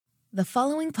The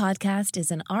following podcast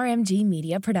is an RMG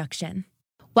Media production.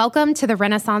 Welcome to the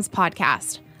Renaissance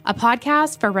Podcast, a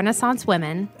podcast for Renaissance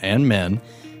women and men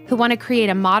who want to create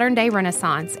a modern-day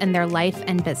Renaissance in their life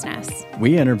and business.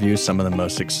 We interview some of the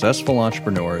most successful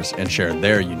entrepreneurs and share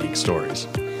their unique stories.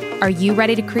 Are you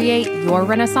ready to create your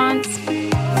Renaissance?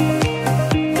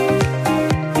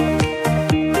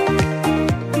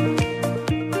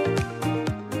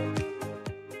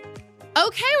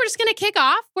 Okay, we're just going to kick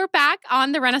off. We're back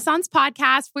on the Renaissance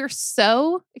Podcast. We're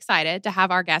so excited to have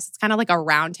our guests. It's kind of like a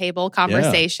roundtable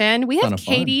conversation. We have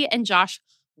Katy and Josh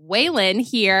Whalen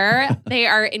here. They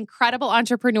are incredible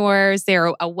entrepreneurs. They're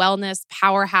a wellness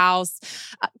powerhouse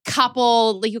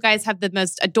couple. You guys have the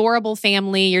most adorable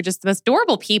family. You're just the most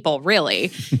adorable people,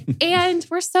 really. And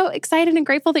we're so excited and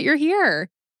grateful that you're here.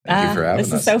 Thank you for having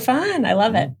us. This is so fun. I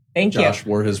love it. Thank you. Josh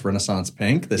wore his Renaissance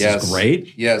pink. This is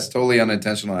great. Yes, totally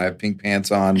unintentional. I have pink pants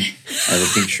on. I have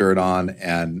a pink shirt on,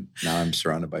 and now I'm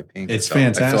surrounded by pink. It's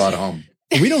fantastic. I feel at home.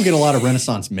 We don't get a lot of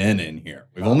Renaissance men in here.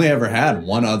 We've only ever had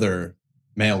one other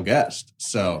male guest,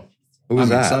 so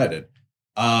I'm excited.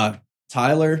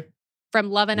 Tyler from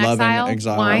Love and Exile. Wines.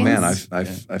 Oh man,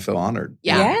 I feel honored.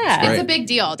 Yeah. It's a big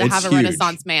deal to have a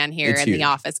Renaissance man here in the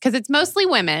office because it's mostly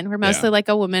women. We're mostly like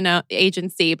a woman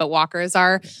agency, but Walker is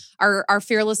our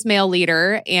fearless male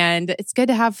leader, and it's good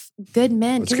to have good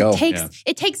men. Let's go.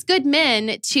 It takes good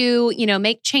men to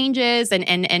make changes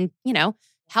and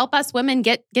help us women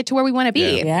get to where we want to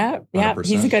be. Yeah, 100%.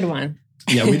 He's a good one.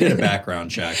 Yeah, we did a background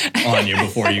check on you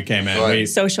before you came in.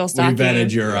 Social stalking. We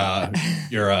vetted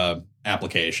your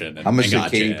application. How much did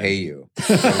Katy pay you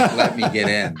to let me get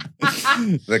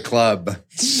in the club?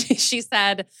 She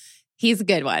said, he's a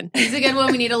good one. He's a good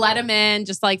one. We need to let him in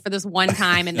just like for this one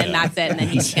time, and then that's it. And then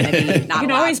he's going to be not You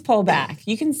can always pull back.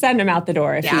 You can send him out the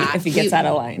door if he gets out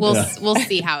of line. We'll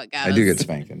see how it goes. I do get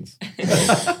spankings.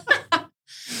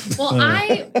 Well,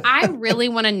 I really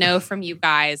want to know from you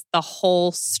guys the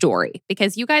whole story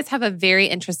because you guys have a very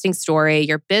interesting story.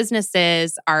 Your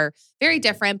businesses are very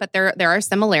different, but there are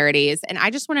similarities. And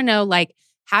I just want to know,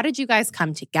 how did you guys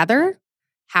come together?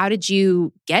 How did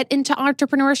you get into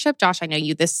entrepreneurship? Josh, I know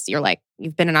you've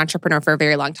been an entrepreneur for a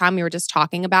very long time. We were just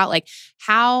talking about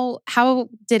how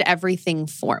did everything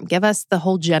form? Give us the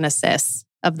whole genesis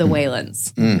of the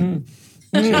Whalens.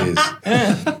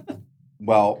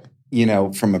 Well,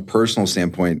 from a personal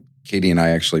standpoint, Katy and I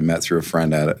actually met through a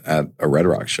friend at a Red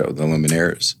Rock show, the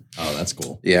Luminaires. Oh, that's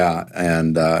cool. Yeah,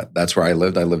 and that's where I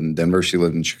lived. I lived in Denver. She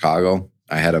lived in Chicago.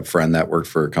 I had a friend that worked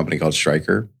for a company called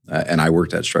Stryker, and I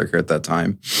worked at Stryker at that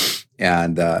time.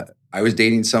 And I was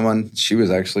dating someone. She was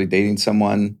actually dating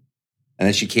someone. And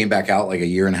then she came back out a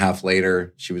year and a half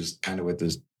later. She was kind of with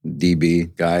this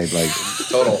DB guy,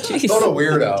 total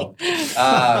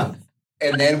weirdo.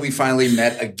 And then we finally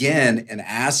met again in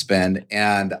Aspen,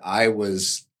 and I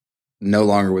was no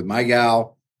longer with my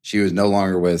gal. She was no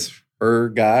longer with her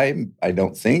guy, I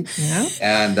don't think. Yeah.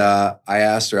 And I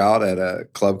asked her out at a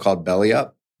club called Belly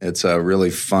Up. It's a really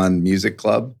fun music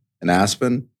club in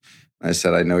Aspen. I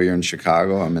said, I know you're in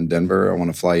Chicago. I'm in Denver. I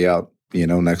want to fly you out,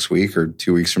 next week or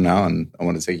 2 weeks from now, and I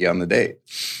want to take you on the date.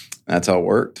 That's how it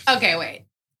worked. Okay, wait.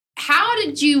 How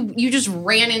did you just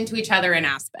ran into each other in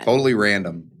Aspen? Totally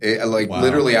random.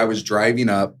 Literally, I was driving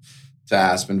up to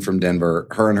Aspen from Denver.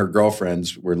 Her and her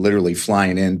girlfriends were literally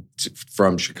flying in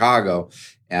from Chicago.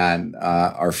 And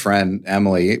our friend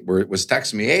Emily was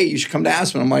texting me, hey, you should come to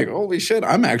Aspen. I'm like, holy shit,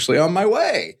 I'm actually on my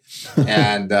way.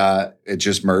 And it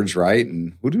just merged right.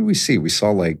 And who did we see? We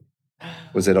saw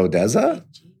was it Odessa?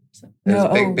 It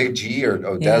was Big G or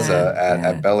Odessa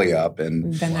at Belly Up.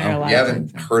 And we've been there a lot. You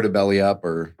haven't heard of Belly Up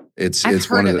or... It's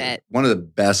one of the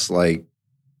best DJ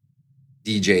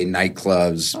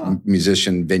nightclubs,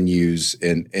 musician venues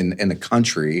in the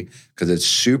country because it's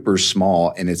super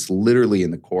small and it's literally in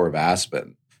the core of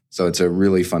Aspen. So it's a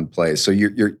really fun place. So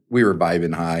we were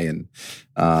vibing high, and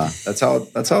that's how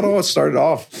it all started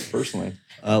off. Personally,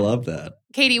 I love that.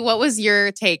 Katy, what was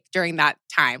your take during that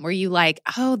time? Were you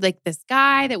this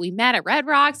guy that we met at Red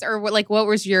Rocks, or what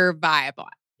was your vibe on?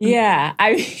 Yeah,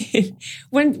 I mean,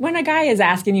 when a guy is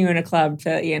asking you in a club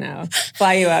to,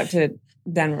 fly you out to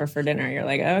Denver for dinner, you're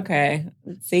like, okay,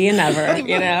 see you never,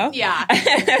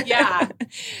 Yeah.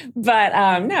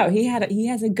 But no, he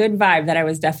has a good vibe that I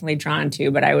was definitely drawn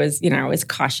to, but I was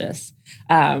cautious.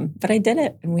 But I did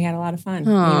it, and we had a lot of fun.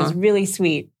 He was really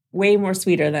sweet, way more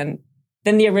sweeter than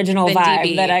the original vibe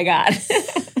DB. that I got.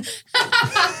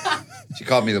 She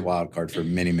called me the wild card for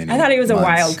many, many I thought he was months. a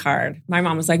wild card. My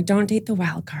mom was like, don't date the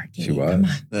wild card, Katy. She was. Come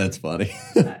on. That's funny.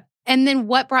 And then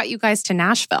what brought you guys to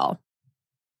Nashville?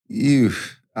 We were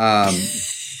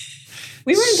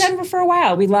in Denver for a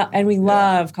while. We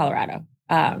love Colorado.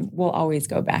 we'll always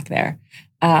go back there.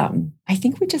 I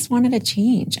think we just wanted a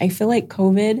change. I feel like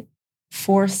COVID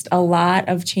forced a lot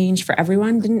of change for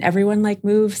everyone. Didn't everyone like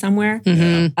move somewhere?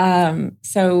 Mm-hmm.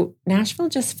 So Nashville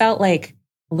just felt like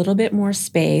a little bit more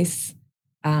space.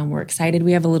 We're excited.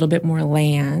 We have a little bit more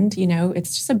land. You know,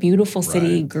 it's just a beautiful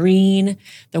city, green.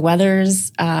 The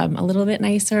weather's a little bit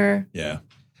nicer. Yeah.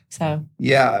 So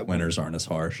winters aren't as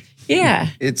harsh. Yeah,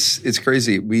 it's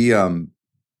crazy. We I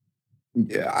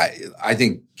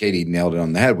think Katy nailed it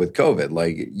on the head with COVID.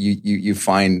 Like you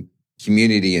find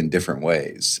community in different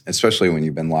ways, especially when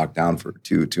you've been locked down for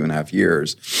 2.5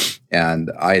 years.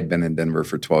 And I had been in Denver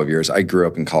for 12 years. I grew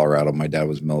up in Colorado. My dad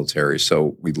was military,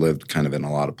 so we lived kind of in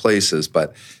a lot of places.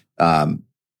 But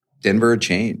Denver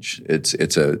changed.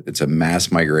 It's a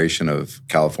mass migration of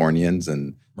Californians,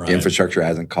 and the infrastructure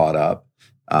hasn't caught up.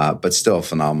 But still a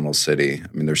phenomenal city. I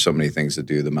mean, there's so many things to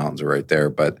do. The mountains are right there.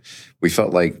 But we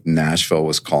felt like Nashville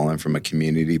was calling from a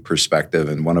community perspective.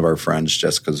 And one of our friends,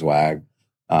 Jessica Zwag,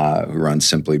 who runs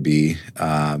Simply Be,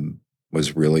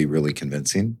 was really, really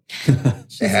convincing.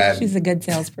 She's a good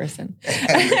salesperson.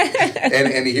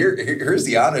 and here's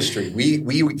the honest truth.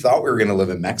 We thought we were going to live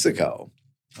in Mexico.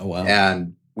 Oh, wow.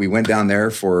 And we went down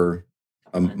there for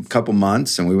a couple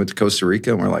months, and we went to Costa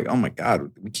Rica, and we're like, oh my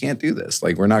God, we can't do this.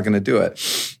 Like, we're not going to do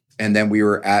it. And then we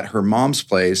were at her mom's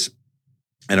place,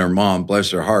 and her mom,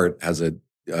 bless her heart, has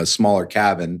a smaller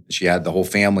cabin. She had the whole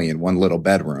family in one little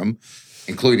bedroom,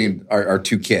 including our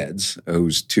 2 kids,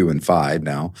 who's 2 and 5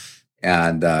 now.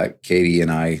 And Katy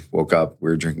and I woke up, we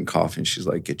were drinking coffee, and she's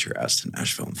like, get your ass to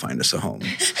Nashville and find us a home.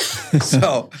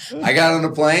 So I got on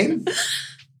a plane,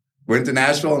 went to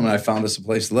Nashville, and I found us a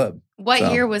place to live.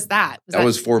 What year was that? That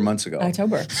was 4 months ago.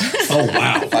 October. Oh,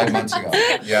 wow. 5 months ago.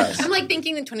 Yes. I'm like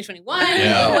thinking in 2021.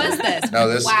 Yeah. What was this? No,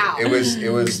 wow.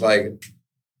 It was like,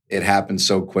 it happened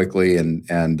so quickly, and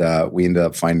we ended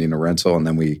up finding a rental, and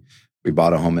then we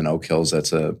bought a home in Oak Hills.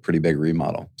 That's a pretty big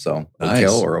remodel. So Oak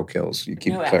Hill or Oak Hills? You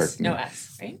keep clarifying. No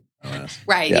S, right?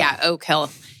 Right, yeah, Oak Hill.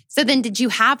 So then did you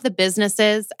have the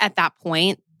businesses at that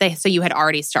point? So you had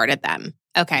already started them.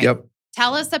 Okay. Yep.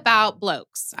 Tell us about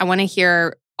Blokes. I want to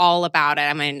hear all about it.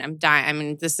 I mean, I'm dying. I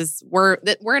mean, we're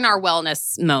in our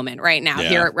wellness moment right now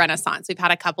here at Renaissance. We've had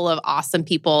a couple of awesome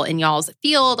people in y'all's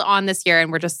field on this year,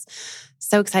 and we're just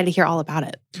so excited to hear all about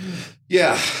it.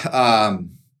 Yeah.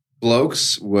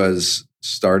 Blokes was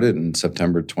started in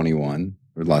September 21.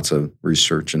 There were lots of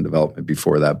research and development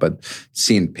before that, but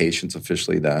seeing patients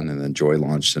officially then, and then Joy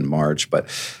launched in March. But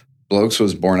Blokes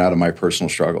was born out of my personal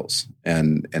struggles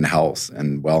and health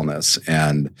and wellness.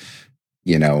 And,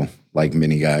 you know, like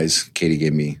many guys, Katy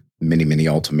gave me many, many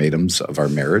ultimatums of our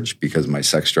marriage because my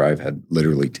sex drive had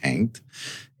literally tanked.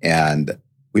 And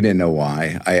we didn't know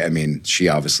why. I mean, she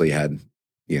obviously had,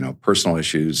 personal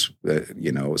issues,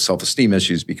 self-esteem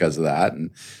issues because of that.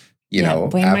 And,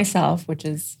 blame myself, which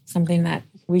is something that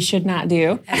we should not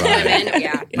do. Right.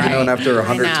 Yeah. And after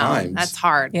 100 times. That's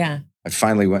hard. Yeah. I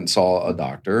finally went and saw a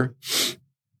doctor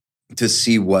to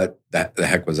see what the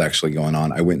heck was actually going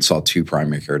on. I went and saw 2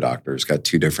 primary care doctors, got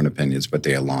 2 different opinions, but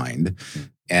they aligned.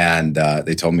 And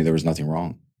they told me there was nothing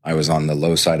wrong. I was on the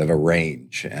low side of a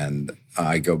range. And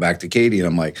I go back to Katy and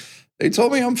I'm like, they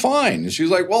told me I'm fine. And she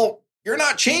was like, well, you're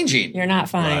not changing. You're not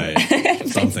fine. Right.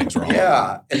 Something's wrong.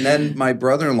 Yeah. And then my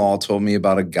brother-in-law told me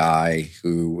about a guy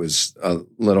who was a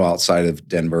little outside of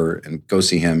Denver, and go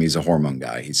see him. He's a hormone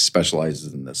guy. He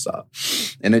specializes in this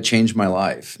stuff. And it changed my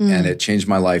life. And it changed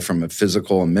my life from a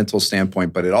physical and mental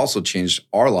standpoint, but it also changed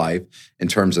our life in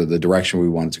terms of the direction we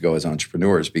wanted to go as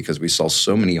entrepreneurs, because we saw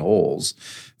so many holes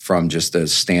from just a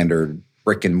standard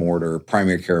brick and mortar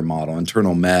primary care model,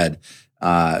 internal med,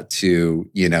 to,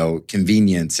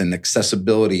 convenience and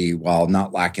accessibility while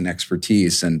not lacking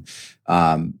expertise. And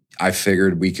I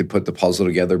figured we could put the puzzle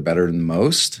together better than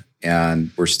most. And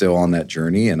we're still on that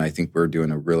journey. And I think we're doing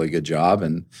a really good job.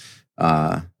 And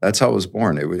that's how it was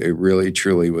born. It really,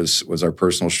 truly was our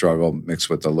personal struggle mixed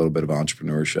with a little bit of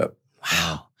entrepreneurship.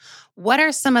 Wow. What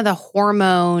are some of the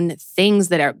hormone things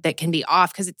that can be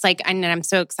off? Because it's like, and I'm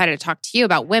so excited to talk to you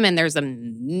about women. There's a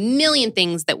million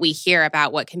things that we hear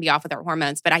about what can be off with our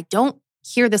hormones, but I don't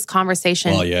hear this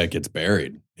conversation. Well, yeah, it gets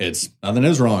buried. It's nothing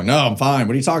is wrong. No, I'm fine.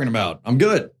 What are you talking about? I'm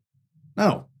good.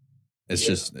 No, it's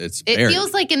just it's. It buried.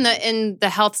 feels like in the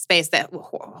health space that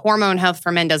hormone health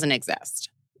for men doesn't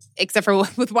exist, except for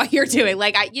with what you're doing.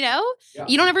 Like you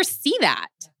don't ever see that.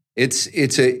 It's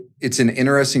an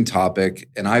interesting topic,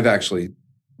 and I've actually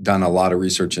done a lot of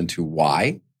research into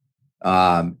why,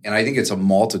 and I think it's a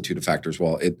multitude of factors.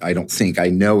 Well, I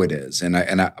know it is,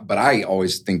 but I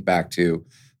always think back to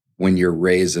when you're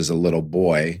raised as a little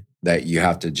boy that you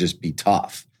have to just be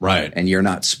tough. Right. And you're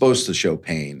not supposed to show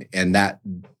pain. And that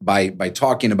by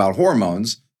talking about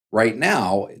hormones right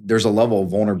now, there's a level of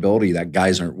vulnerability that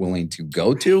guys aren't willing to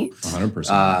go to.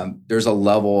 100%. There's a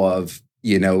level of,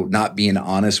 not being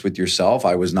honest with yourself.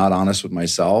 I was not honest with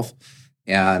myself.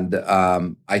 And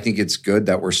I think it's good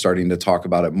that we're starting to talk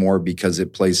about it more because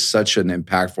it plays such an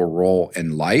impactful role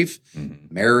in life,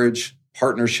 marriage,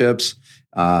 partnerships.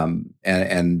 I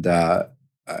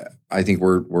think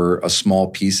we're a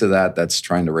small piece of that that's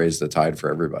trying to raise the tide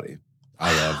for everybody.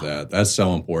 I love that. That's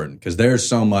so important because there's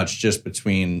so much just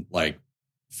between like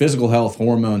physical health,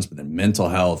 hormones, but then mental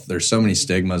health. There's so many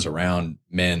stigmas around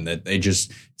men that it's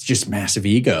just massive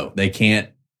ego. They can't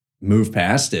move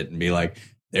past it and be like,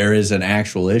 there is an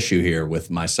actual issue here with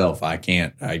myself. I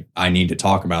need to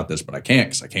talk about this, but I can't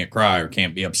because I can't cry or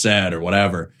can't be upset or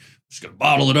whatever. I'm just going to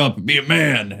bottle it up and be a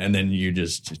man. And then you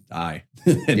just die.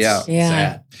 Yeah.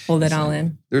 Sad. Hold it all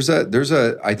in.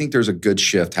 I think there's a good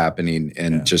shift happening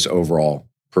in just overall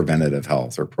preventative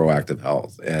health or proactive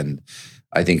health. And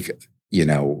I think,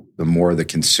 the more the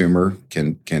consumer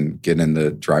can get in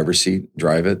the driver's seat,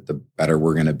 drive it, the better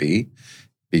we're going to be.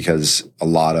 Because a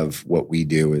lot of what we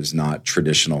do is not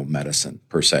traditional medicine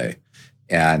per se.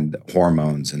 And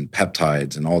hormones and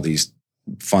peptides and all these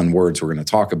fun words we're going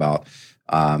to talk about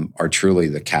are truly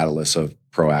the catalyst of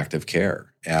proactive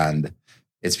care. And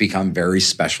it's become very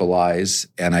specialized.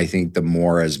 And I think the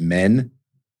more as men,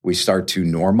 we start to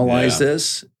normalize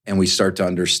this and we start to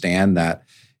understand that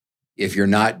if you're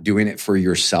not doing it for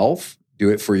yourself, do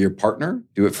it for your partner,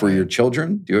 do it for your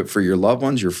children, do it for your loved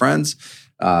ones, your friends,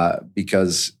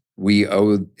 because we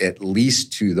owe at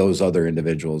least to those other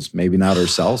individuals, maybe not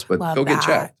ourselves, but go get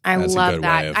checked. That's love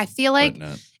that. I feel like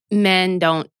men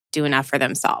don't do enough for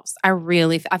themselves. I feel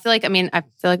like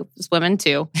it's women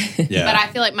too. Yeah. But I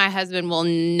feel like my husband will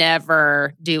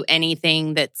never do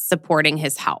anything that's supporting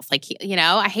his health. Like,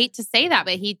 I hate to say that,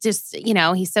 but he just,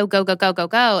 he's so go.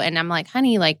 And I'm like,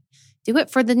 honey, like, do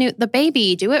it for the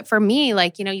baby. Do it for me.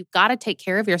 Like, you've got to take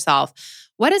care of yourself.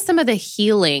 What is some of the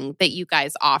healing that you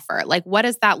guys offer? Like, what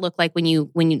does that look like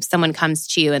when someone comes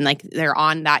to you and like they're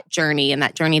on that journey and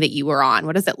that journey that you were on?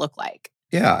 What does it look like?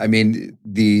 Yeah, I mean,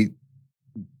 the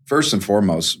first and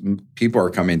foremost, people are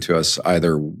coming to us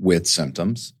either with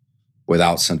symptoms,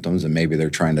 without symptoms, and maybe they're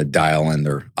trying to dial in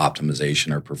their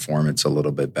optimization or performance a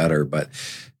little bit better. But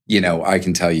I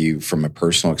can tell you from a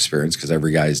personal experience, because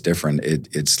every guy is different,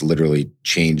 it's literally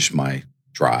changed my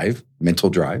drive, mental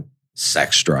drive,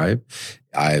 sex drive.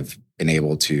 I've been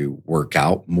able to work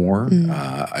out more.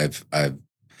 I've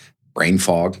brain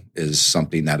fog is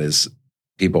something that is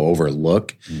people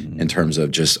overlook in terms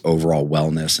of just overall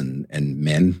wellness and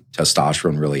men.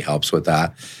 Testosterone really helps with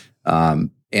that.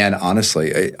 And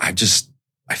honestly, I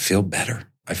feel better.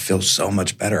 I feel so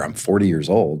much better. I'm 40 years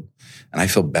old. And I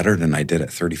feel better than I did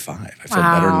at 35. I feel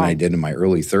better than I did in my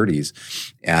early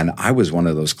 30s. And I was one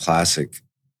of those classic,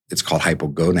 it's called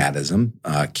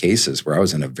hypogonadism cases where I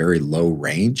was in a very low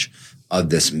range of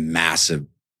this massive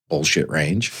bullshit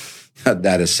range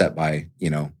that is set by,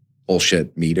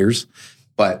 bullshit meters.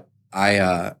 But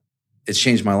it's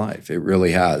changed my life. It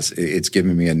really has. It's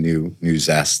given me a new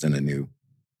zest and a new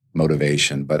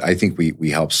motivation. But I think we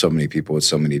help so many people with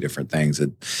so many different things.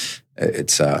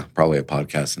 It's probably a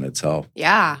podcast in itself.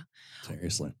 Yeah.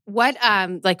 Seriously. What,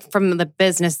 like from the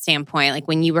business standpoint, like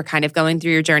when you were kind of going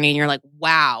through your journey and you're like,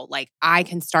 wow, like I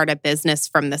can start a business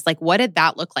from this. Like, what did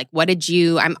that look like?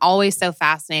 I'm always so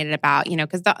fascinated about,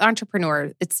 because the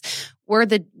entrepreneur, we're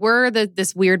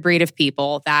this weird breed of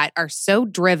people that are so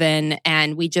driven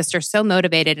and we just are so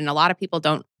motivated. And a lot of people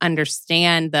don't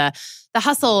understand the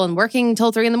hustle and working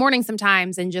until 3 a.m.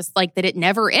 sometimes. And just like that, it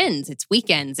never ends. It's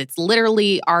weekends. It's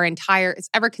literally it's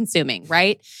ever consuming.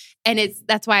 Right. And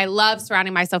that's why I love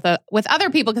surrounding myself with other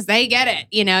people because they get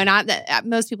it, not that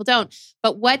most people don't.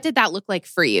 But what did that look like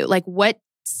for you? Like what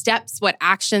steps, what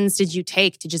actions did you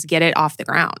take to just get it off the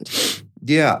ground?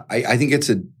 Yeah, I think it's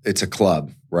a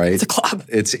club, right? It's a club.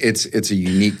 It's a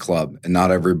unique club and not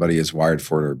everybody is wired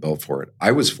for it or built for it.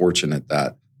 I was fortunate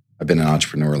that I've been an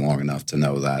entrepreneur long enough to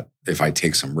know that if I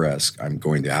take some risk, I'm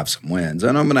going to have some wins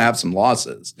and I'm going to have some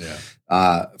losses.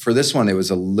 Yeah. For this one, it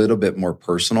was a little bit more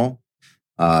personal.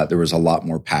 There was a lot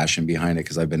more passion behind it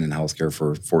because I've been in healthcare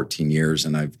for 14 years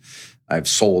and I've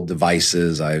sold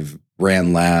devices, I've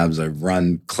ran labs, I've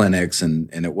run clinics, and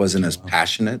it wasn't as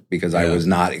passionate because I was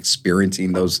not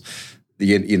experiencing those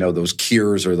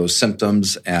cures or those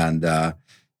symptoms, and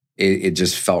it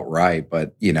just felt right.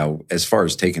 But as far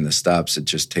as taking the steps, it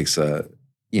just takes a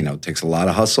lot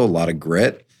of hustle, a lot of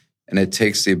grit, and it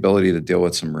takes the ability to deal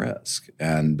with some risk,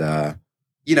 and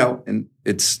and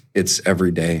it's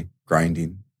every day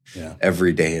grinding.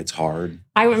 every day it's hard.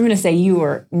 I'm going to say you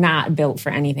were not built for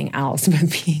anything else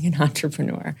but being an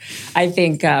entrepreneur. I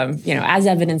think, as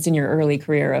evidenced in your early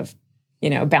career of,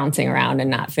 bouncing around and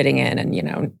not fitting in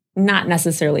and, not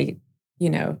necessarily,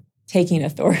 taking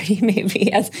authority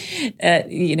maybe as,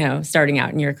 starting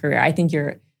out in your career. I think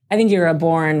you're a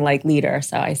born leader.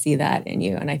 So I see that in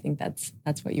you. And I think that's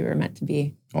what you were meant to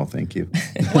be. Well, thank you.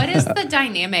 What is the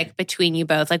dynamic between you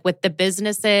both? Like with the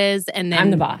businesses and then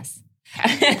I'm the boss.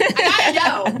 I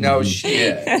know. No, she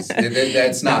is.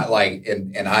 That's not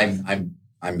and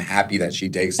I'm happy that she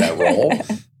takes that role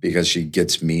because she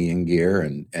gets me in gear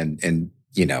and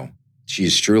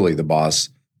she's truly the boss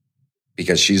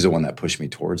because she's the one that pushed me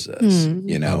towards this, Oh, and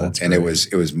great.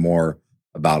 it was more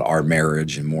about our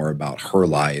marriage and more about her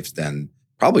life than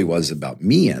probably was about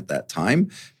me at that time.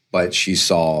 But she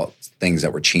saw things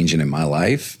that were changing in my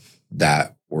life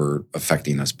that were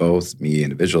affecting us both, me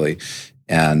individually.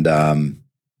 And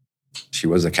she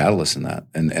was a catalyst in that.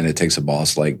 And it takes a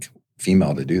boss like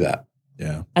female to do that.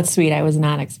 Yeah. That's sweet. I was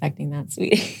not expecting that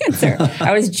sweet answer.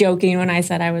 I was joking when I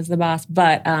said I was the boss,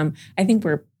 but I think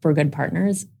we're good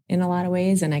partners in a lot of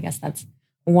ways. And I guess that's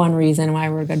one reason why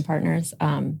we're good partners.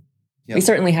 We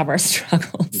certainly have our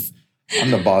struggles.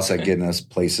 I'm the boss at getting us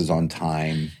places on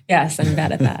time. Yes, I'm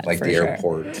bad at that. Like for the sure.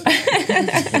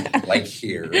 airport. Like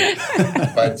here.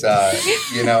 But,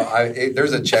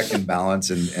 there's a check and balance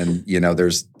and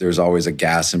there's always a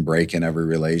gas and brake in every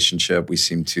relationship. We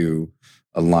seem to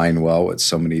align well with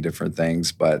so many different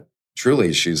things, but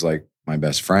truly she's like my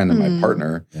best friend and my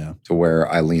partner to where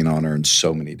I lean on her in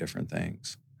so many different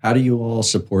things. How do you all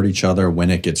support each other when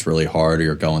it gets really hard or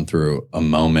you're going through a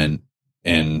moment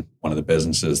in one of the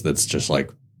businesses that's just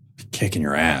like kicking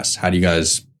your ass? How do you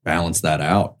guys balance that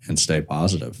out and stay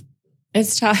positive?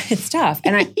 It's tough. It's tough.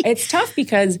 And it's tough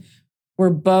because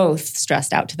we're both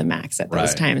stressed out to the max at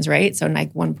those times, right? So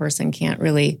one person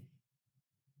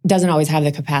doesn't always have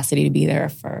the capacity to be there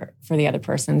for the other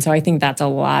person. So I think that's a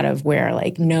lot of where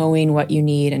knowing what you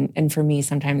need. And for me,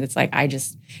 sometimes it's I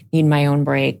just need my own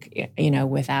break,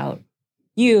 without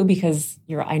you because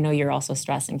I know you're also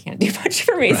stressed and can't do much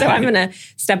for me. Right. So I'm going to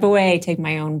step away, take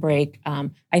my own break.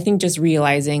 I think just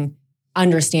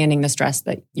understanding the stress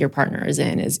that your partner is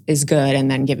in is good. And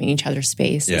then giving each other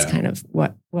space is kind of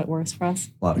what works for us.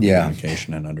 A lot of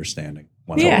communication and understanding.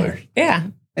 Yeah.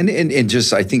 And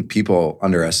just, I think people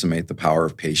underestimate the power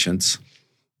of patience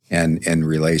and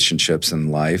relationships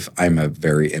in life. I'm a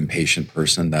very impatient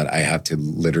person that I have to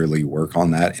literally work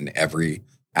on that in every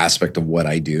aspect of what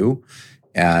I do.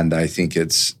 And I think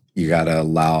you got to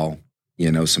allow,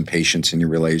 some patience in your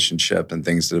relationship and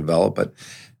things to develop. But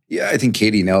yeah, I think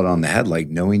Katy nailed it on the head.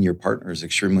 Knowing your partner is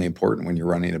extremely important when you're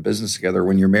running a business together,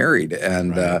 when you're married.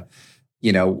 And,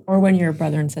 or when you're a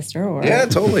brother and sister, or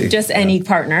totally. Just any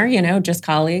partner, just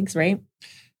colleagues, right?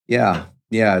 Yeah.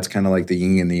 Yeah. It's kind of like the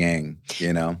yin and the yang,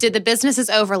 Did the businesses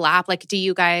overlap? Do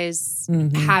you guys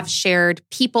have shared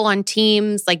people on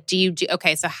teams?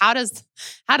 Okay, so how does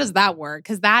that work?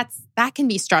 Because that can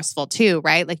be stressful too,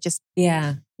 right?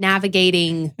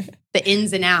 Navigating the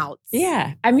ins and outs.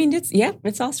 Yeah. I mean,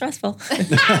 it's all stressful.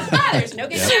 There's no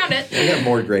getting around it. I got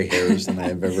more gray hairs than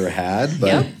I've ever had.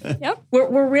 But Yep.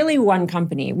 We're really one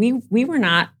company. We were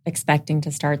not expecting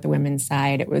to start the women's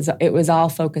side. It was all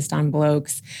focused on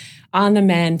Blokes, on the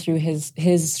men through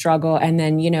his struggle. And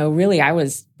then, really I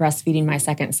was breastfeeding my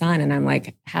second son and I'm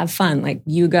like, have fun.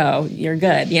 You go, you're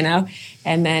good,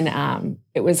 And then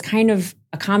it was kind of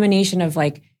a combination of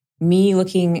me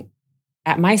looking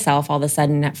at myself all of a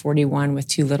sudden at 41 with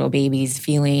 2 little babies,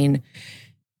 feeling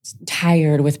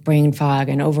tired with brain fog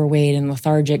and overweight and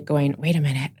lethargic, going, wait a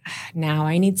minute, now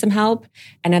I need some help.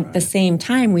 And at the same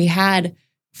time, we had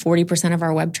 40% of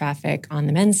our web traffic on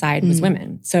the men's side was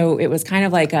women. So it was kind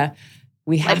of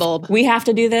we have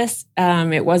to do this.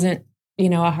 It wasn't,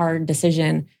 a hard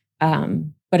decision,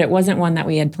 but it wasn't one that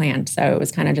we had planned. So it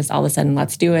was kind of just all of a sudden,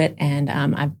 let's do it. And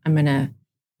I'm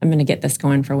going to get this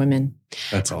going for women.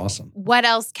 That's awesome. What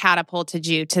else catapulted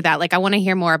you to that? I want to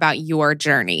hear more about your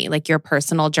journey, your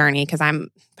personal journey, because I'm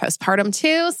postpartum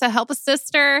too. So help a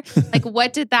sister.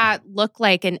 What did that look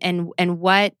like? And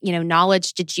what,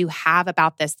 knowledge did you have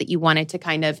about this that you wanted to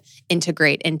kind of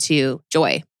integrate into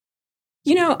Joy?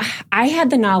 I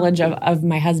had the knowledge of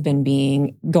my husband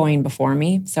going before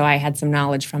me. So I had some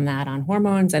knowledge from that on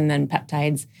hormones and then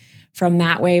peptides from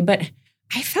that way. But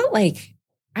I felt like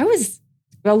I was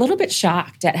a little bit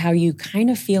shocked at how you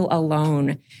kind of feel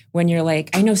alone when you're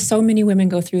I know so many women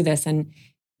go through this and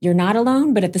you're not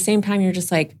alone, but at the same time, you're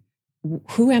just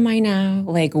who am I now?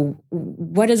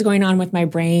 What is going on with my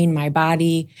brain, my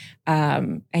body?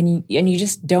 And you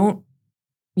just don't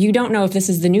know if this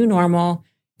is the new normal.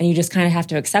 and you just kind of have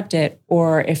to accept it,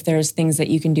 or if there's things that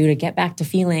you can do to get back to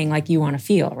feeling like you want to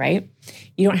feel, right?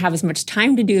 You don't have as much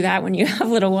time to do that when you have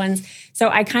little ones. So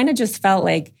I kind of just felt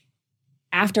like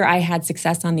after I had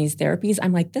success on these therapies,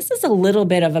 I'm like, this is a little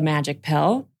bit of a magic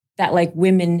pill that like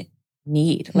women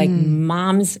need. Like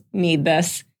moms need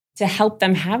this to help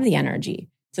them have the energy,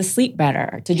 to sleep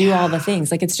better, to do all the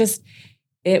things. Like it's just,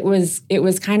 it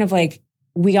was kind of like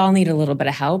we all need a little bit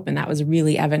of help. And that was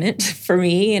really evident for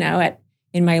me,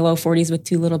 in my low 40s with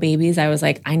 2 little babies. I was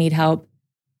like, I need help.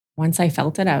 Once I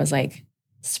felt it, I was like,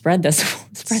 spread this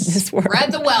word.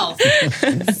 Spread the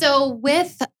wealth. So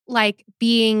with like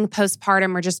being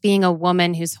postpartum or just being a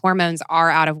woman whose hormones are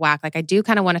out of whack, like I do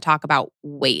kind of want to talk about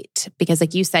weight, because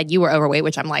like you said, you were overweight,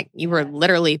 which I'm like, you were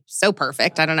literally so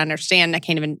perfect. I don't understand. I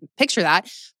can't even picture that.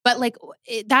 But like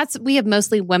we have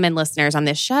mostly women listeners on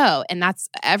this show, and that's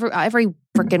every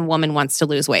freaking woman wants to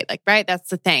lose weight. Like, right? That's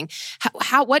the thing.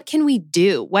 What can we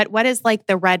do? What is like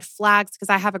the red flags? Because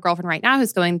I have a girlfriend right now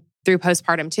who's going through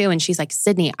postpartum too. And she's like,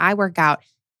 Sydney, I work out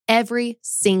every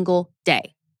single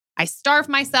day. I starve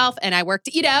myself and I work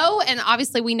and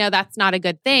obviously we know that's not a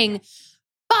good thing,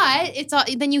 but it's all,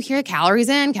 then you hear calories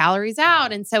in, calories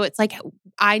out. And so it's like,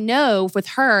 I know with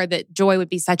her that joy would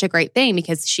be such a great thing,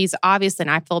 because she's obviously,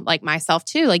 and I feel like myself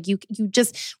too, like you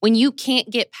just, when you can't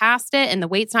get past it and the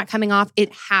weight's not coming off,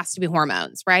 it has to be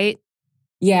hormones, right?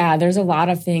 Yeah, there's a lot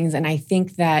of things. And I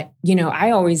think that, I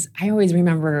always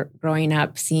remember growing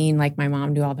up seeing like my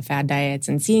mom do all the fad diets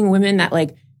and seeing women that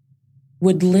like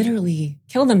would literally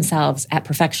kill themselves at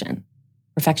perfection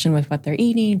with what they're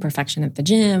eating, perfection at the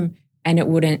gym, and it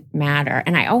wouldn't matter.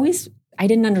 And I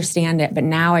didn't understand it, but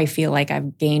now I feel like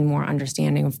I've gained more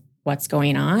understanding of what's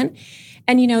going on.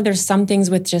 And, there's some things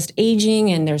with just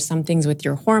aging, and there's some things with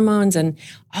your hormones and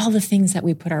all the things that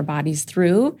we put our bodies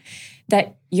through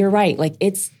that you're right. Like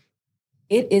it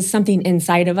is something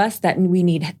inside of us that we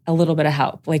need a little bit of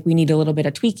help. Like we need a little bit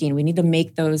of tweaking. We need to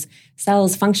make those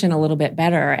cells function a little bit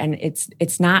better. And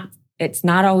it's not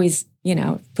always,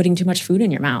 putting too much food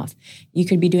in your mouth. You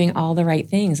could be doing all the right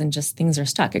things and just things are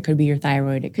stuck. It could be your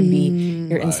thyroid. It could be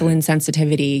your insulin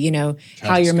sensitivity,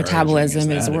 how your metabolism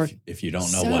is working. If you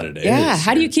don't know what it is. Yeah.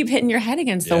 How do you keep hitting your head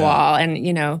against the wall?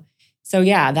 And, so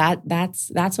yeah,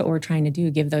 that's what we're trying to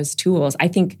do. Give those tools. I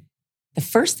think the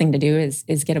first thing to do is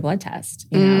get a blood test,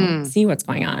 see what's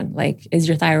going on. Like, is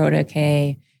your thyroid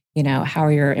okay? How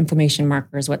are your inflammation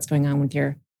markers? What's going on with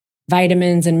your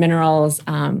vitamins and minerals?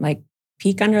 Like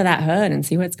peek under that hood and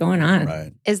see what's going on.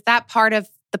 Right. Is that part of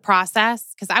the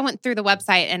process? Because I went through the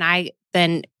website and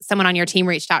then someone on your team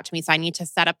reached out to me. So I need to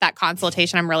set up that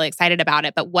consultation. I'm really excited about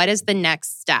it. But what is the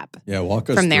next step? Yeah, walk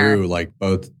us through like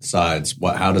both sides.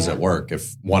 How does it work?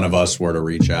 If one of us were to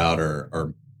reach out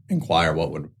or inquire,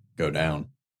 what would go down?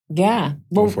 Yeah.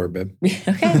 Go for it, babe.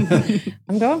 Okay.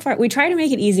 I'm going for it. We try to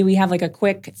make it easy. We have like a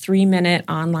quick 3-minute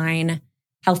online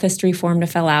health history form to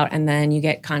fill out, and then you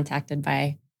get contacted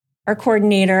by our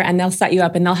coordinator, and they'll set you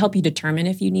up and they'll help you determine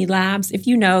if you need labs. If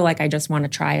like I just want to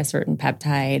try a certain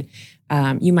peptide,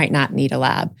 you might not need a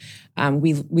lab.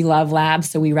 We love labs,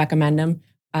 so we recommend them.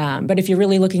 But if you're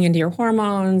really looking into your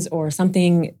hormones or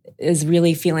something is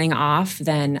really feeling off,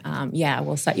 then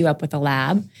we'll set you up with a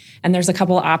lab. And there's a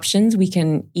couple of options. We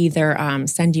can either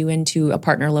send you into a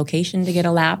partner location to get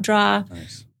a lab draw.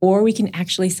 Nice. Or we can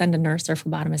actually send a nurse or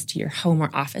phlebotomist to your home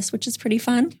or office, which is pretty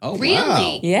fun. Oh, really?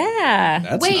 Wow. Yeah.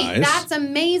 That's Wait, nice. that's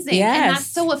amazing. Yes. And that's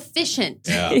so efficient.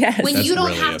 Yeah. Yes. When That's you don't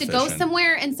really have to go efficient.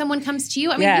 somewhere and someone comes to you.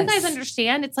 I mean, Yes. you guys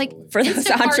understand. It's like For those Instacart's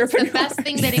the entrepreneurs. best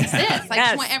thing that exists. I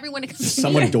just want everyone to come to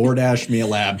Someone me. DoorDash me a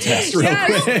lab test real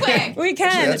Yes. quick. Quick. We Actually,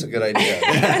 can. that's a good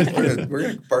idea. We're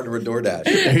gonna partner with DoorDash.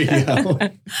 There you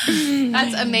go.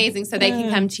 That's amazing. So they can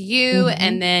come to you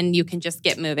and then you can just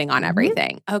get moving on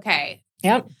everything. Okay.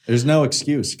 Yep. There's no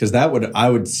excuse, because I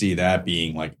would see that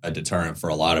being like a deterrent for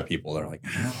a lot of people. They're like,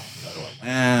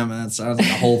 that sounds like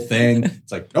a whole thing.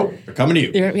 It's like, nope, they're coming to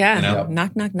you. Yeah. You know?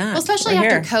 Knock, knock, knock. Well, especially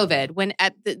We're after COVID, when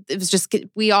it was just,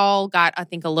 we all got, I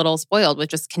think, a little spoiled with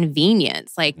just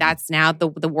convenience. Like that's now the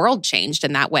world changed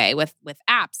in that way with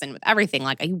apps and with everything.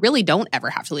 Like you really don't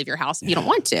ever have to leave your house if you don't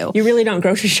want to. You really don't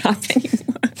grocery shop anymore.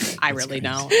 I really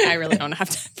don't. I really don't have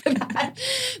time for that.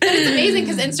 But it's amazing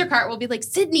because Instacart will be like,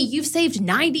 Sydney, you've saved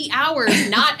 90 hours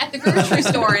not at the grocery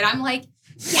store. And I'm like,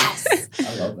 yes.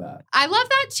 I love that. I love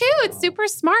that too. It's super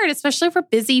smart, especially for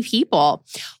busy people.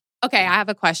 Okay, I have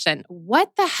a question.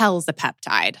 What the hell is a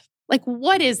peptide? Like,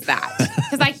 what is that?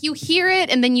 Because like you hear it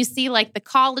and then you see like the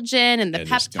collagen and the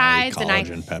peptides, and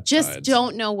I just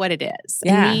don't know what it is.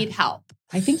 Yeah. I need help.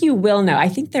 I think you will know. I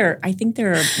think they're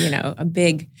a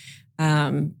big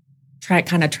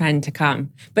kind of trend to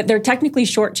come. But they're technically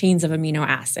short chains of amino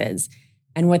acids.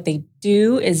 And what they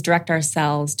do is direct our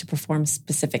cells to perform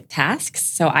specific tasks.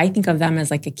 So I think of them as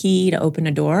like a key to open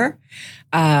a door.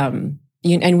 And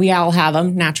we all have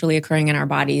them naturally occurring in our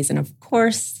bodies. And of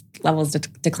course, levels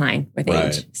decline with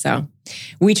age. So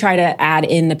we try to add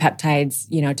in the peptides,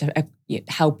 to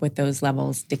help with those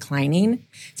levels declining.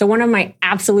 So one of my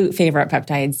absolute favorite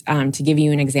peptides, to give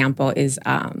you an example, is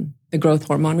the growth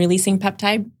hormone releasing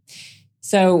peptide.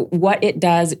 So what it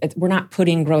does, we're not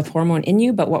putting growth hormone in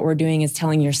you, but what we're doing is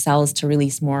telling your cells to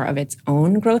release more of its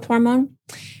own growth hormone.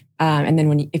 And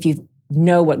then if you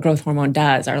know what growth hormone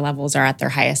does, our levels are at their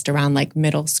highest around like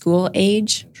middle school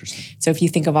age. So if you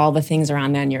think of all the things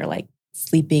around then, you're like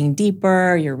sleeping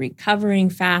deeper, you're recovering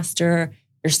faster,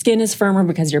 your skin is firmer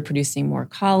because you're producing more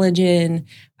collagen.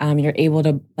 You're able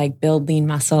to like build lean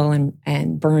muscle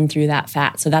and burn through that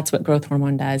fat. So that's what growth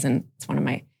hormone does. And it's one of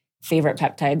my favorite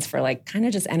peptides for like kind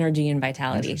of just energy and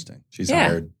vitality. Interesting. She's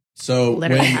hired. So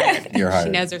literally hired. You're hired.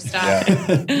 She knows her stuff.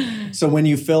 Yeah. So when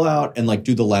you fill out and like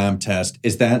do the lab test,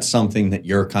 is that something that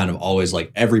you're kind of always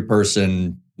like every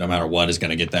person, no matter what, is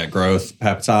going to get that growth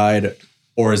peptide?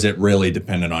 Or is it really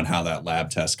dependent on how that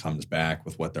lab test comes back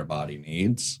with what their body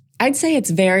needs? I'd say it's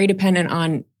very dependent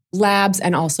on labs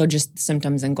and also just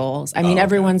symptoms and goals. I mean,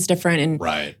 everyone's different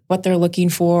in what they're looking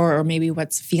for or maybe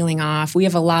what's feeling off. We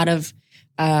have a lot of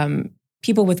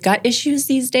people with gut issues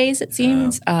these days, it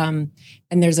seems. And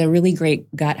there's a really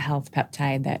great gut health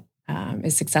peptide that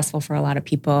is successful for a lot of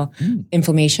people.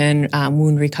 Inflammation,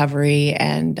 wound recovery,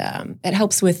 and it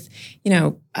helps with,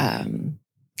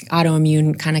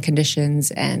 autoimmune kind of conditions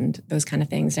and those kind of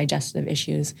things, digestive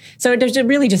issues. So it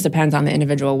really just depends on the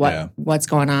individual, what's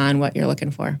going on, what you're looking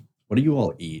for. What do you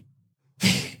all eat?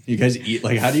 You guys eat,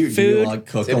 like, how do you Food. like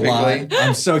cook a lot?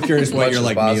 I'm so curious what your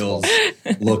like meals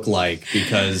look like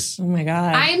because oh my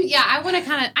God.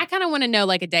 I kind of want to know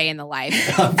like a day in the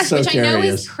life, I'm so which curious. I know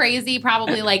is crazy.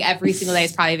 Probably like every single day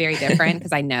is probably very different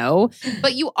because I know,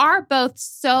 but you are both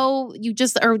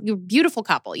you're a beautiful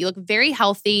couple. You look very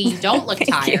healthy. You don't look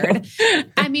tired.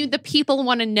 I mean, the people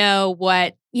want to know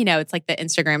what, it's like the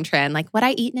Instagram trend, like what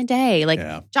I eat in a day.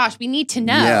 Like, Josh, we need to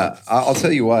know. Yeah, I'll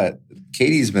tell you what.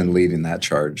 Katy's been leading that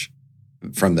charge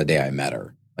from the day I met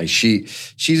her. Like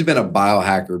she's been a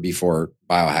biohacker before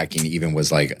biohacking even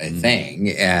was like a thing.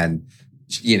 And,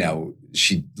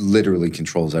 she literally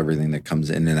controls everything that comes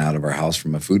in and out of our house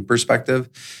from a food perspective.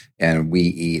 And we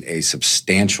eat a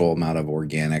substantial amount of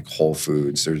organic whole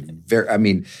foods.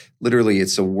 Literally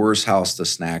it's the worst house to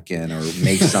snack in or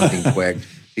make something quick.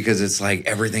 Because it's like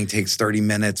everything takes 30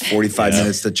 minutes, 45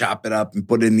 minutes to chop it up and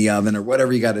put it in the oven or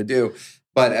whatever you got to do.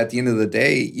 But at the end of the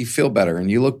day, you feel better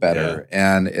and you look better.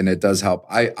 Yeah. And it does help.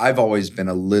 I've always been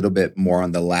a little bit more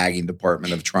on the lagging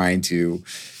department of trying to,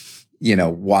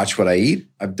 watch what I eat.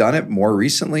 I've done it more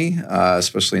recently,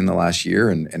 especially in the last year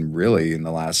and really in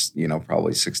the last,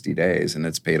 probably 60 days. And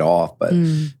it's paid off. But,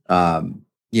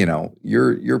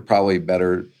 you're probably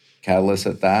better catalyst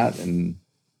at that. And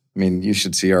I mean, you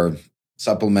should see our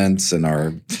supplements and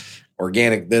our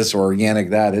organic this or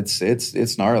organic that.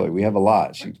 It's gnarly. We have a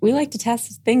lot. We like to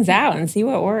test things out and see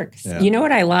what works. Yeah. You know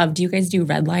what I love? Do you guys do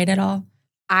red light at all?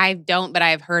 I don't, but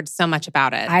I've heard so much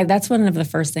about it. That's one of the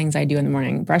first things I do in the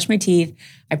morning. Brush my teeth.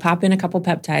 I pop in a couple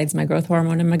peptides, my growth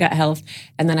hormone and my gut health.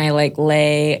 And then I like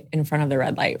lay in front of the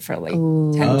red light for like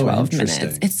 10, 12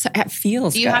 minutes. It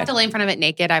feels good. Do you have to lay in front of it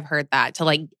naked? I've heard that to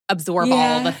like absorb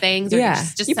all the things. Or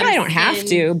just you probably don't have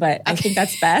to, but I think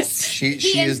that's best. She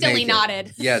instantly is naked.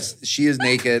 Nodded. Yes, she is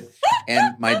naked.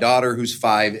 And my daughter, who's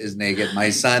 5, is naked.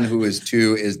 My son, who is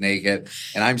 2, is naked.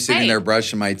 And I'm sitting there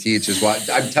brushing my teeth.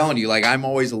 I'm telling you, like, I'm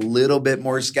always a little bit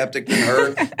more skeptic than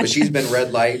her, but she's been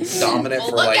red light dominant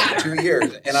for like 2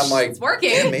 years. And I'm like, it's working.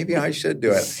 Yeah, maybe I should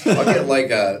do it. I'll get like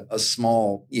a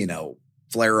small,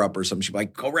 flare up or something. She'll be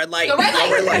like, go red light. Go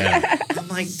red light. Yeah. I'm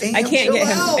like, damn, I can't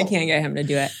get him to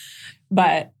do it.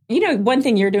 But, one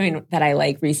thing you're doing that I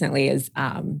like recently is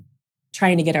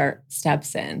trying to get our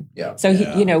steps in. Yeah. So,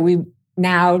 we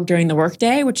now during the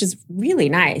workday, which is really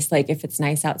nice. Like if it's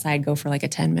nice outside, go for like a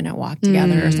 10-minute walk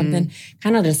together or something.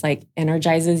 Kind of just like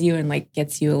energizes you and like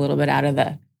gets you a little bit out of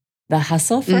the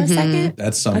hustle for a second.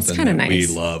 That's something that we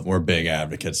love. We're big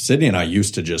advocates. Sydney and I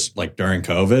used to just like during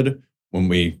COVID, when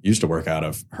we used to work out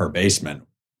of her basement,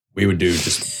 we would do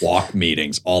just walk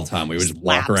meetings all the time. We would just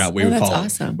walk around. We would call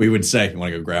awesome. We would say, you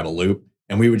want to go grab a loop?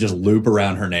 And we would just loop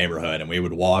around her neighborhood and we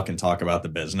would walk and talk about the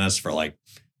business for like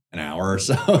an hour or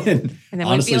so. And then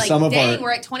honestly, we'd be like, dang,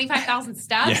 we're at 25,000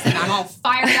 steps and I'm all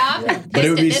fired up and pissed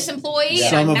at this employee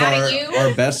and I'm mad at you.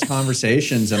 Our best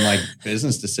conversations and like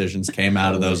business decisions came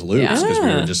out of those loops because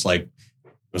we were just like, it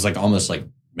was like almost like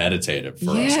meditative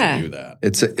for us to do that.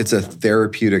 It's a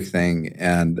therapeutic thing.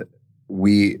 And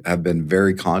we have been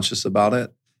very conscious about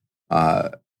it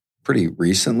pretty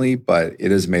recently, but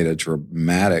it has made a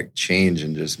dramatic change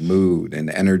in just mood and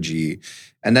energy.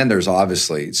 And then there's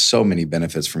obviously so many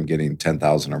benefits from getting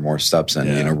 10,000 or more steps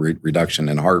in, reduction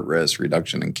in heart risk,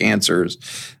 reduction in cancers,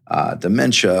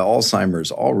 dementia, Alzheimer's,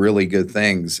 all really good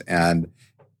things. And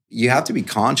you have to be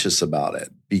conscious about it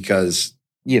because,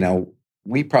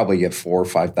 we probably get 4,000 or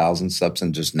 5,000 steps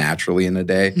in just naturally in a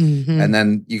day. Mm-hmm. And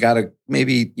then you got to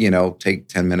maybe, take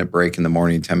 10-minute break in the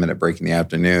morning, 10-minute break in the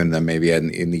afternoon. Then maybe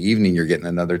in the evening, you're getting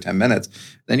another 10 minutes.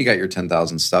 Then you got your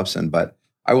 10,000 steps in. But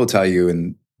I will tell you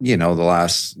in, the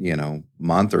last,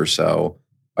 month or so,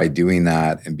 by doing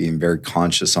that and being very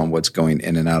conscious on what's going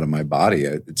in and out of my body,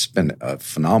 it's been a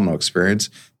phenomenal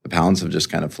experience. The pounds have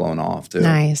just kind of flown off too.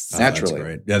 Nice. Naturally. That's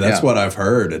great. Yeah, that's what I've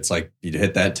heard. It's like you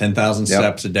hit that 10,000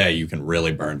 steps a day, you can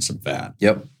really burn some fat.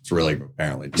 Yep. It's really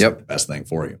apparently just the best thing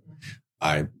for you.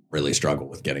 I really struggle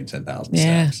with getting 10,000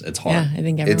 steps. It's hard. Yeah, I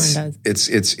think everyone does.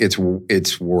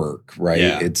 It's work, right?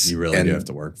 Yeah, you really do have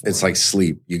to work for it. It's like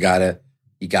sleep. You gotta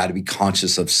be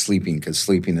conscious of sleeping because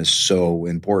sleeping is so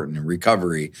important in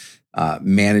recovery.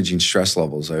 Managing stress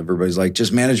levels. Everybody's like,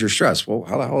 just manage your stress. Well,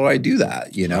 how do I do that?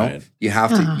 Right. You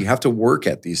have to work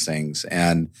at these things,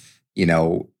 and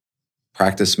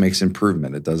practice makes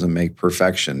improvement. It doesn't make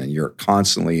perfection, and you're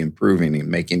constantly improving and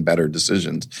making better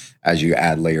decisions as you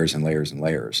add layers and layers and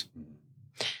layers.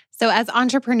 So as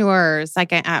entrepreneurs,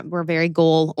 we're very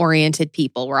goal-oriented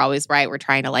people. We're always right. We're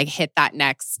trying to hit that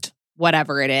next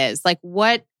whatever it is.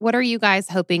 What are you guys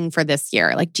hoping for this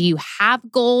year? Do you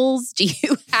have goals? Do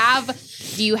you have,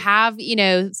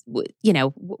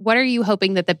 what are you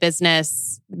hoping that the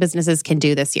businesses can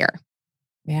do this year?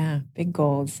 Yeah, big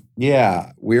goals.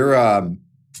 Yeah, we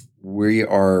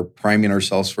are priming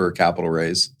ourselves for a capital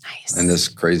raise in this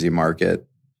crazy market.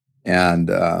 And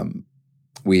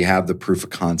we have the proof of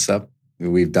concept.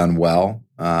 We've done well.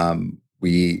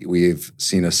 We've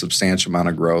seen a substantial amount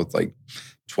of growth,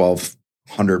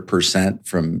 1,200%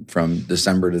 from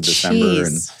December to December.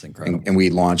 And we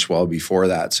launched well before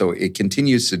that. So it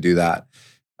continues to do that.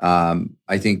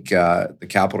 I think the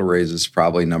capital raise is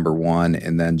probably number one,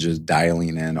 and then just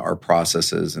dialing in our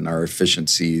processes and our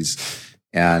efficiencies.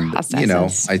 And, I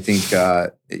think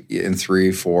in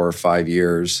 3, 4, 5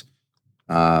 years,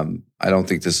 I don't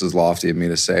think this is lofty of me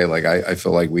to say, I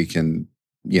feel like we can,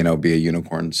 be a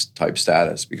unicorn type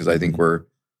status, because I think we're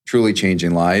truly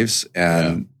changing lives,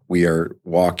 and we are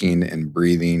walking and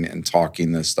breathing and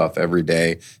talking this stuff every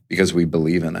day because we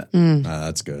believe in it.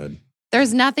 That's good.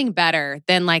 There's nothing better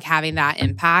than having that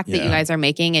impact that you guys are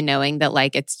making, and knowing that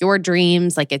it's your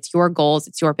dreams, it's your goals,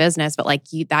 it's your business, but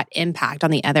that impact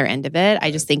on the other end of it, I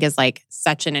just think is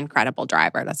such an incredible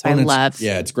driver. That's what I love.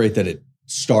 Yeah, it's great that it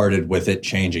started with it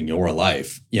changing your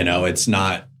life. It's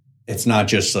not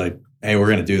just hey, we're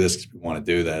going to do this because we want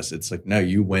to do this. It's no,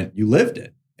 you lived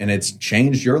it, and it's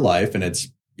changed your life, and it's,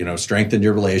 strengthened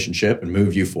your relationship and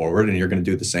moved you forward, and you're going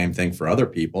to do the same thing for other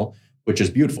people, which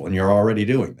is beautiful. And you're already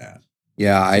doing that.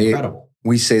 Yeah, incredible.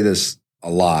 We say this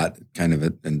a lot, kind of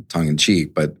in tongue in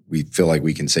cheek, but we feel like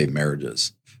we can save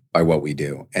marriages by what we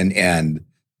do. And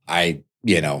I've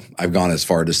gone as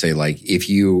far to say, if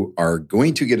you are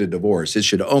going to get a divorce, it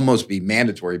should almost be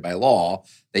mandatory by law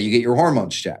that you get your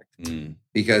hormones checked,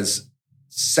 because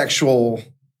sexuality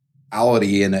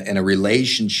in a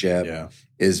relationship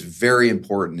is very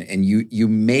important. And you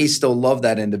may still love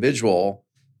that individual,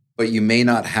 but you may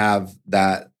not have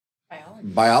that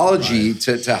biology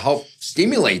to help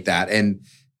stimulate that. And,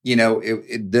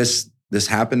 this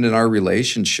happened in our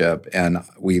relationship, and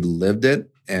we lived it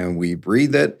and we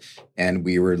breathed it, and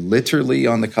we were literally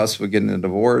on the cusp of getting a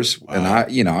divorce. Wow.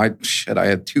 And I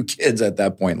had 2 kids at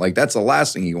that point. That's the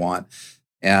last thing you want.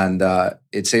 And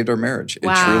it saved our marriage. It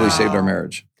truly saved our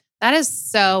marriage. That is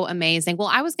so amazing. Well,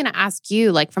 I was going to ask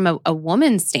you, from a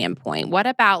woman's standpoint, what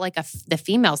about the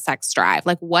female sex drive?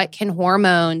 What can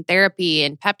hormone therapy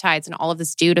and peptides and all of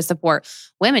this do to support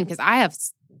women? Because I have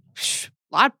a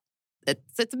lot.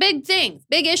 It's a big thing,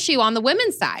 big issue on the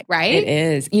women's side, right? It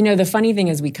is. The funny thing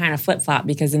is we kind of flip-flop,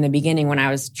 because in the beginning when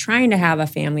I was trying to have a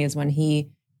family is when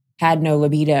he had no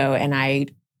libido, and I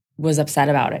was upset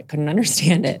about it, couldn't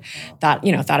understand it, thought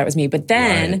it was me. But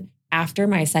then after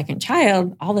my second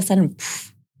child, all of a sudden,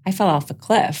 I fell off a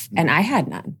cliff, and I had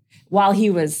none while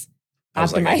he was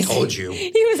optimizing. I told you.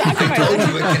 He was optimizing. I told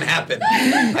you it can happen.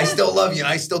 I still love you,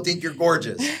 and I still think you're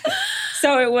gorgeous.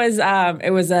 So it was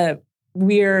a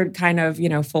weird kind of,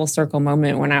 full circle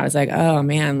moment when I was like, oh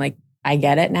man, I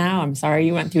get it now. I'm sorry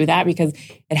you went through that, because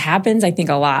it happens, I think,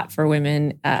 a lot for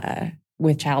women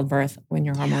with childbirth when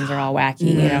your hormones are all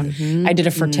wacky. I did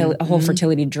a whole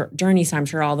fertility journey, so I'm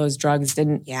sure all those drugs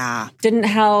didn't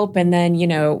help. And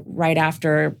then, right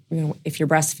after, if you're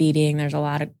breastfeeding, there's a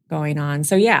lot going on.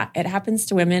 So yeah, it happens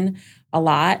to women a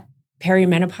lot.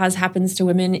 Perimenopause happens to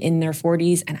women in their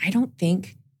 40s. And I don't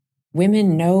think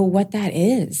women know what that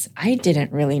is. I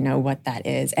didn't really know what that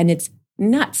is. And it's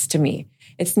nuts to me.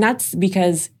 It's nuts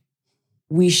because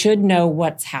we should know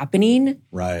what's happening.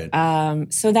 Right.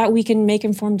 So that we can make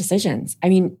informed decisions. I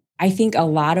mean, I think a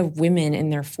lot of women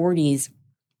in their 40s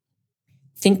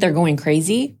think they're going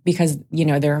crazy because,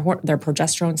 their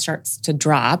progesterone starts to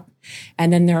drop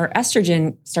and then their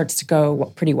estrogen starts to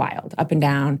go pretty wild, up and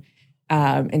down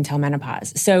until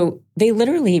menopause. So they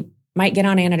literally might get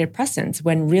on antidepressants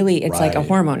when really it's like a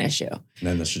hormone issue. And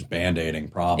then it's just band-aiding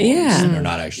problems. Yeah. And they're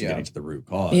not actually getting to the root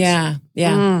cause. Yeah.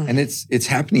 Yeah. And it's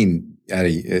happening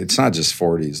it's not just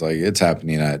 40s, like it's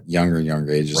happening at younger and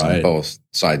younger ages on both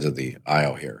sides of the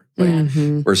aisle here. Like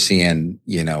we're seeing,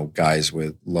 guys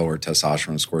with lower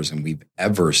testosterone scores than we've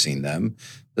ever seen them.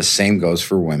 The same goes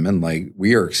for women. Like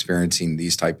we are experiencing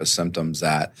these type of symptoms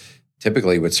that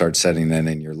typically would start setting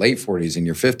in your late 40s, in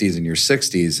your 50s, in your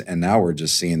 60s, and now we're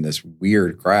just seeing this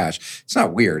weird crash. It's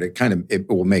not weird. It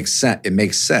will make sense. It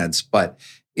makes sense, but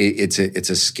it's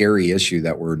a scary issue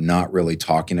that we're not really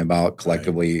talking about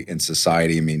collectively in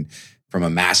society. I mean, from a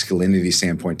masculinity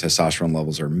standpoint, testosterone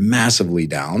levels are massively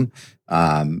down,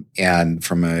 and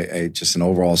from just an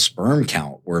overall sperm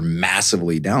count, we're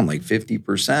massively down, like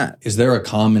 50%. Is there a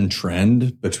common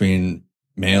trend between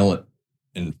male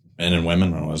and men and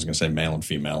women? I was going to say male and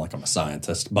female, like I'm a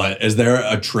scientist. But is there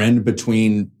a trend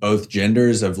between both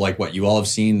genders of like what you all have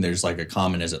seen? There's like a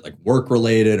common, is it like work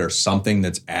related or something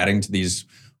that's adding to these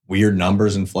weird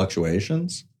numbers and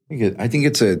fluctuations? I think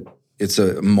it's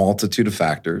a multitude of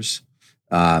factors.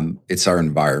 It's our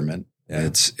environment. Yeah.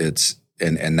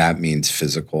 And that means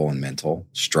physical and mental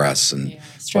stress and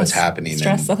what's happening.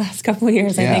 Stress the last couple of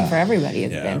years, I think, for everybody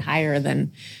has been higher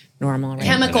than normal. Right?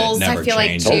 Chemicals, I feel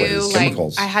like too.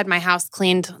 Chemicals. I had my house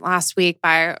cleaned last week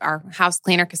by our house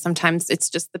cleaner because sometimes it's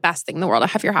just the best thing in the world to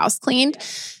have your house cleaned.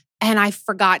 And I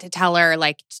forgot to tell her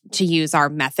to use our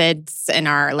methods and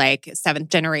our 7th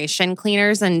generation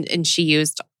cleaners, and she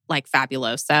used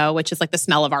Fabuloso, which is the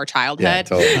smell of our childhood. Yeah,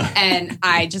 totally. And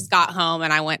I just got home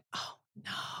and I went, oh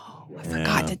no, I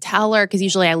forgot to tell her, because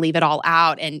usually I leave it all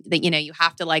out, and that you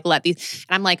have to let these.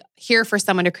 And I'm here for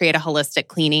someone to create a holistic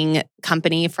cleaning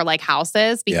company for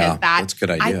houses, because that's a good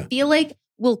idea. I feel like.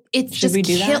 Well, it's Should we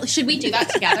do that? Should we do that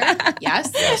together?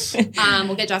 Yes.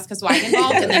 We'll get Jessica Swag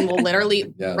involved, and then we'll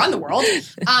literally run the world.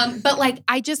 But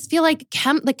I just feel like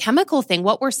the chemical thing,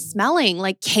 what we're smelling,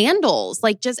 candles,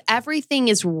 just everything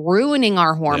is ruining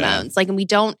our hormones. And we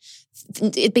don't,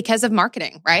 because of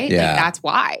marketing, right? Yeah. That's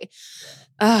why.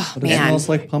 Oh, but it smells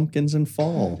like pumpkins in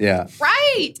fall. Yeah.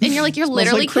 Right. And you're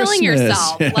literally killing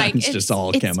yourself. It's just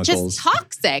all chemicals. It's just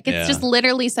toxic. It's just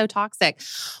literally so toxic.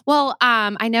 Well,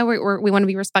 I know we want to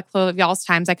be respectful of y'all's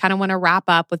times. I kind of want to wrap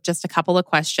up with just a couple of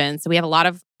questions. So we have a lot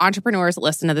of entrepreneurs that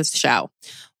listen to this show.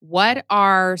 What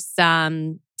are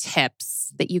some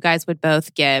tips that you guys would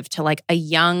both give to a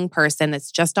young person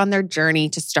that's just on their journey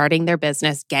to starting their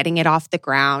business, getting it off the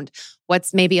ground?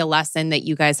 What's maybe a lesson that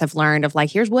you guys have learned of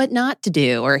here's what not to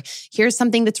do, or here's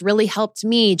something that's really helped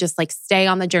me just stay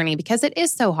on the journey? Because it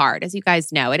is so hard, as you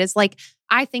guys know. It is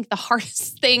I think the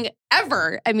hardest thing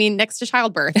ever, next to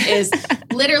childbirth, is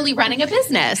literally running a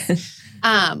business.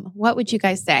 What would you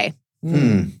guys say?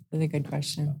 That's a good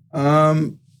question.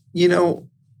 I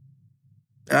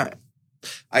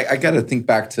got to think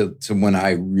back to when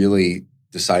I really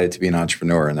decided to be an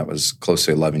entrepreneur, and that was close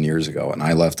to 11 years ago. And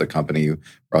I left a company where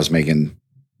I was making,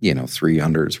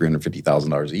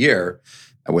 $350,000 a year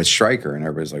with Stryker, and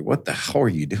everybody's like, "What the hell are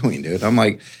you doing, dude?" I'm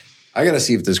like, "I got to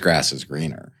see if this grass is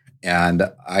greener." And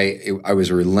I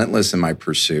was relentless in my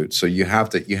pursuit. So you have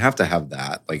to have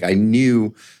that. I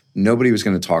knew nobody was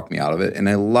going to talk me out of it, and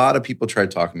a lot of people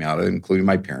tried to talk me out of it, including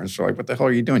my parents. They're like, "What the hell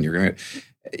are you doing? You're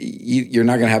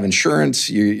not going to have insurance.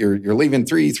 You're leaving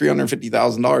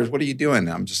 $350,000. What are you doing?" And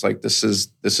I'm just like, this is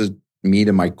me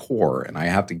to my core, and I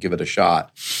have to give it a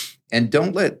shot. And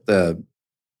don't let the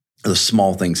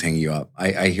small things hang you up.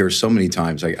 I hear so many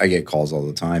times, I get calls all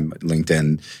the time,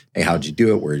 LinkedIn, "Hey, how'd you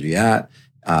do it? Where'd you at?"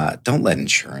 Don't let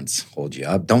insurance hold you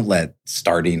up. Don't let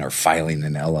starting or filing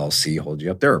an LLC hold you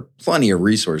up. There are plenty of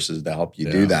resources to help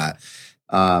you do that.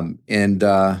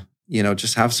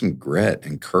 Just have some grit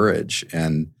and courage,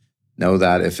 and know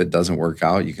that if it doesn't work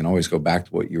out, you can always go back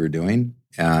to what you were doing.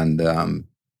 And,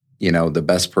 the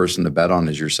best person to bet on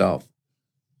is yourself.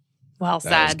 Well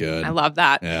That was said. good. I love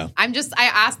that. Yeah. I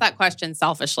asked that question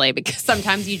selfishly because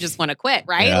sometimes you just want to quit,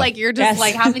 right? Yeah. Like you're just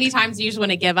like, how many times do you just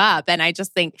want to give up? And I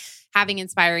just think having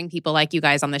inspiring people like you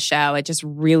guys on the show, it just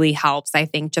really helps, I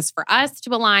think, just for us to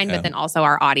align, but then also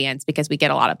our audience, because we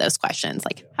get a lot of those questions.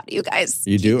 Like, how do you guys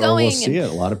You keep do, or going? we'll see it.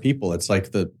 A lot of people, it's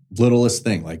like the littlest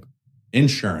thing, like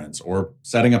insurance or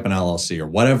setting up an LLC or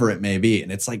whatever it may be.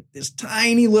 And it's like this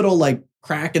tiny little like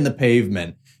crack in the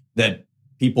pavement that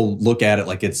people look at it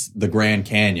like it's the Grand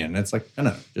Canyon. And it's like,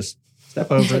 no, just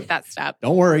step over it. That step.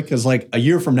 Don't worry, because like a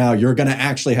year from now, you're going to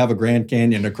actually have a Grand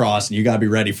Canyon to cross and you got to be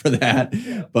ready for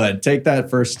that. But take that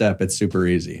first step. It's super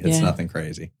easy. It's nothing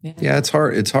crazy. Yeah, it's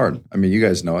hard. It's hard. I mean, you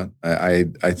guys know it.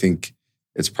 I think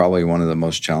it's probably one of the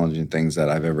most challenging things that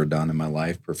I've ever done in my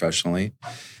life professionally.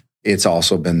 It's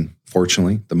also been,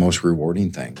 fortunately, the most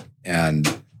rewarding thing.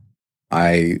 And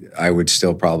I would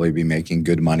still probably be making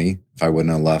good money if I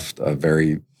wouldn't have left a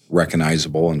very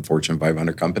recognizable and Fortune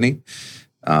 500 company.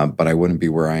 But I wouldn't be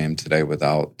where I am today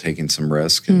without taking some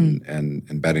risk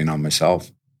and betting on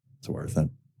myself. It's worth it.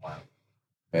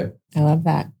 Okay. I love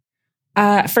that.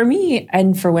 For me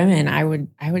and for women, I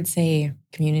would say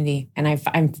community, and I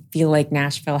feel like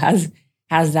Nashville has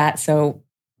that so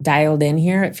dialed in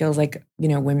here. It feels like,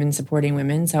 women supporting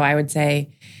women. So I would say,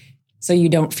 so you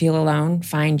don't feel alone,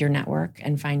 find your network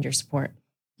and find your support.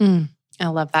 I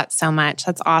love that so much.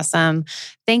 That's awesome.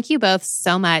 Thank you both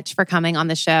so much for coming on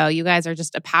the show. You guys are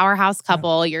just a powerhouse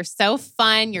couple. You're so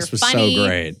fun. You're funny. So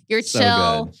great. You're So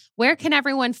chill. good. Where can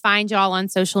everyone find y'all on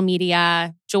social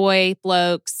media? Joy,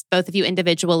 Blokes, both of you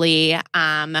individually,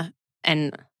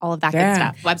 and all of that good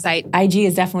stuff. Website. IG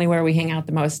is definitely where we hang out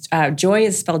the most. Joy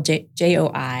is spelled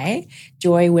JOI,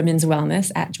 Joy Women's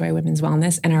Wellness, at Joy Women's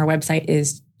Wellness. And our website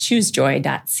is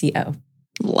choosejoy.co.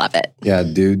 Love it. Yeah,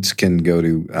 dudes can go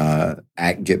to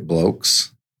at Get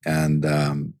Blokes,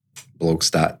 and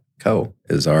blokes.co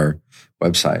is our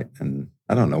website. And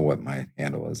I don't know what my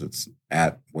handle is. It's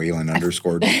at Whalen _ Josh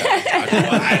Whalen.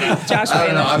 I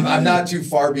don't know. I'm not too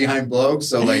far behind Blokes,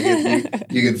 so like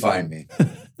you can find me.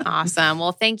 Awesome.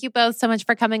 Well, thank you both so much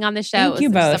for coming on the show. Thank you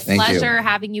It was both. just a pleasure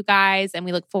having you guys, and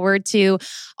we look forward to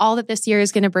all that this year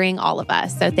is going to bring all of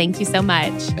us. So thank you so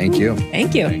much. Thank you.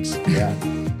 Thank you. Thanks.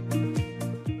 Yeah.